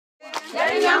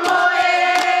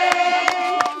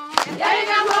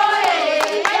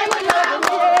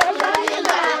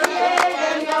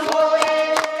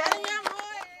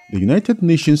United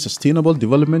Nations Sustainable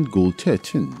Development Goal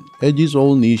 13 urges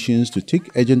all nations to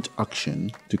take urgent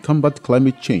action to combat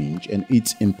climate change and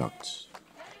its impacts.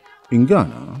 In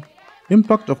Ghana,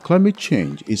 impact of climate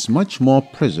change is much more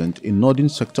present in northern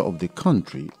sector of the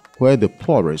country where the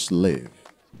poorest live.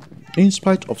 In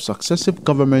spite of successive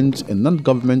government and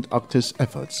non-government actors'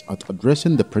 efforts at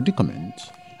addressing the predicament,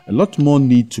 a lot more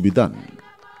need to be done.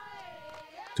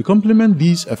 To complement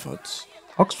these efforts,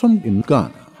 OXFAM in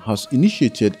Ghana has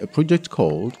initiated a project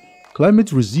called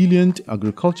Climate Resilient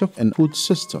Agriculture and Food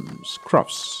Systems,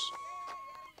 CRAFS.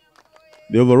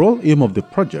 The overall aim of the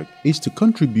project is to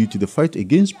contribute to the fight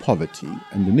against poverty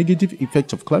and the negative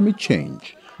effects of climate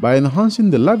change by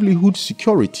enhancing the livelihood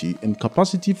security and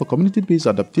capacity for community-based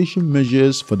adaptation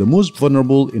measures for the most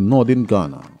vulnerable in northern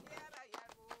Ghana.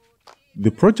 The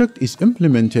project is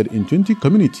implemented in 20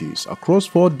 communities across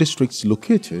 4 districts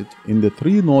located in the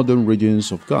 3 northern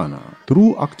regions of Ghana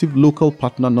through active local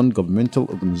partner non-governmental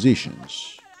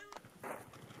organizations.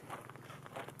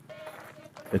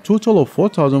 A total of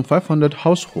 4,500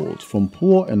 households from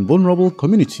poor and vulnerable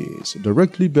communities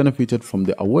directly benefited from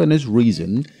the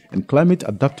awareness-raising and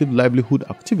climate-adaptive livelihood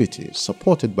activities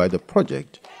supported by the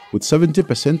project, with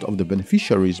 70% of the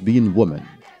beneficiaries being women.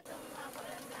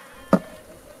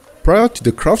 Prior to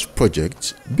the CRAFS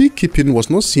project, beekeeping was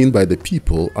not seen by the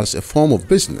people as a form of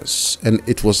business and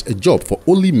it was a job for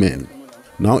only men.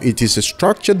 Now it is a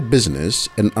structured business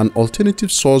and an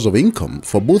alternative source of income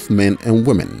for both men and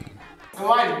women.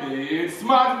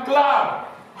 Smart Club.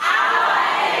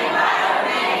 Our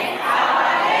environment, our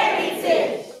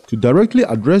heritage. To directly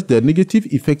address the negative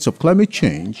effects of climate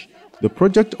change, the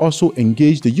project also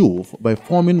engaged the youth by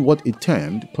forming what it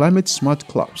termed climate smart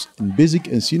clubs in basic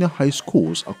and senior high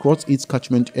schools across its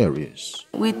catchment areas.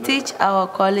 We teach our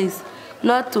colleagues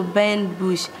not to burn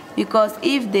bush because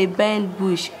if they burn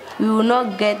bush, we will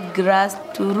not get grass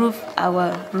to roof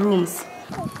our rooms.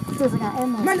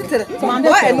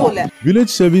 Village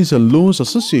Savings and Loans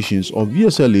Associations or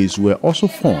VSLAs were also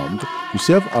formed to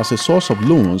serve as a source of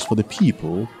loans for the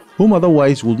people whom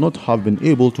otherwise would not have been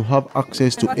able to have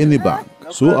access to any bank,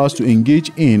 so as to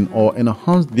engage in or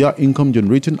enhance their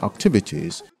income-generating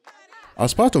activities.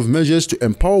 As part of measures to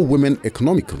empower women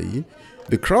economically,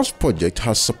 the CRAFS project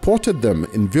has supported them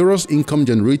in various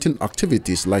income-generating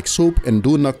activities like soap and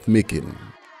donut making.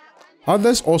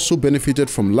 Others also benefited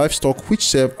from livestock which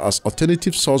serve as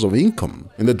alternative source of income,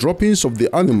 and the droppings of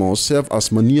the animals serve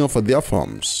as manure for their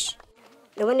farms.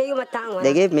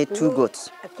 They gave me 2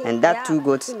 goats, and that 2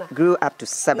 goats grew up to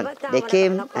 7. They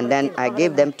came and then I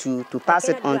gave them 2 to pass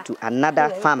it on to another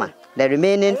farmer. The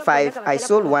remaining 5, I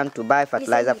sold 1 to buy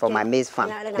fertilizer for my maize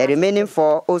farm. The remaining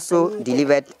 4 also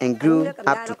delivered and grew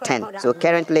up to 10. So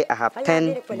currently I have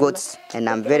 10 goats and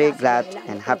I'm very glad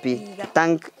and happy to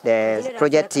thank the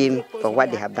project team for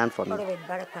what they have done for me.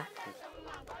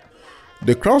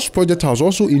 The CRAFS project has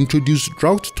also introduced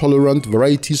drought-tolerant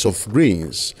varieties of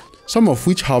grains, some of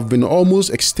which have been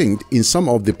almost extinct in some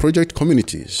of the project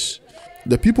communities.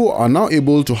 The people are now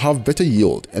able to have better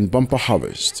yield and bumper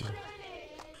harvest.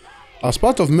 As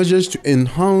part of measures to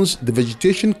enhance the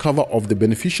vegetation cover of the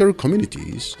beneficiary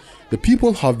communities, the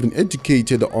people have been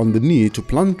educated on the need to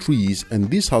plant trees, and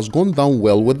this has gone down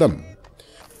well with them.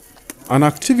 An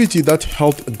activity that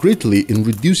helped greatly in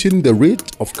reducing the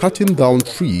rate of cutting down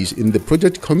trees in the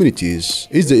project communities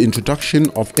is the introduction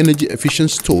of energy-efficient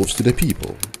stoves to the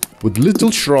people. With little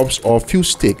shrubs or few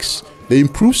sticks, the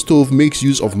improved stove makes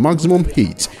use of maximum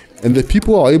heat, and the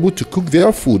people are able to cook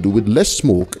their food with less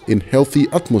smoke in healthy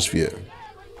atmosphere.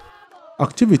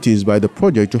 Activities by the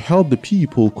project to help the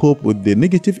people cope with the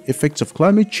negative effects of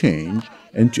climate change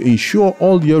and to ensure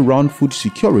all year-round food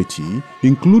security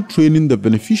include training the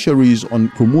beneficiaries on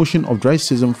promotion of dry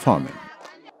season farming.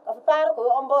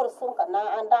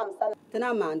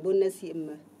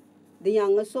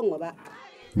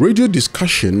 Radio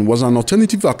discussion was an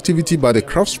alternative activity by the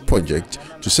CRAFS project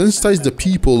to sensitize the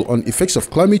people on effects of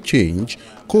climate change,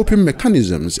 coping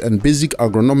mechanisms, and basic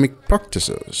agronomic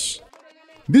practices.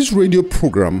 This radio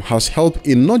program has helped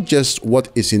in not just what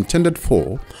it's intended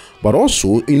for, but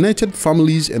also united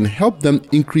families and helped them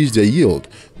increase their yield,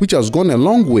 which has gone a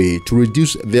long way to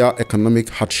reduce their economic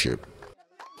hardship.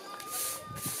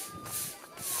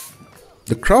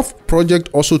 The CRAFS project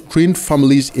also trained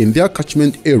families in their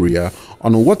catchment area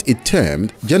on what it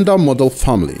termed gender model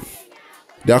family.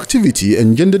 The activity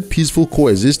engendered peaceful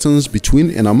coexistence between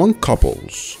and among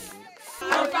couples.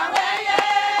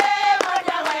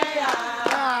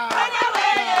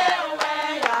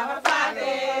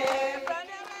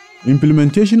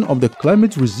 Implementation of the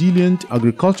Climate Resilient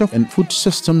Agriculture and Food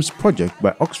Systems project by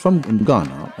OXFAM in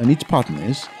Ghana and its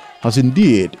partners has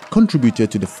indeed contributed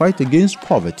to the fight against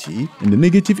poverty and the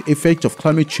negative effect of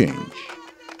climate change.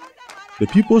 The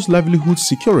people's livelihood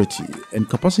security and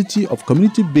capacity of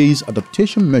community-based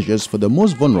adaptation measures for the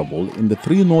most vulnerable in the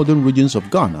 3 northern regions of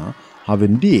Ghana have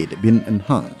indeed been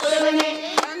enhanced.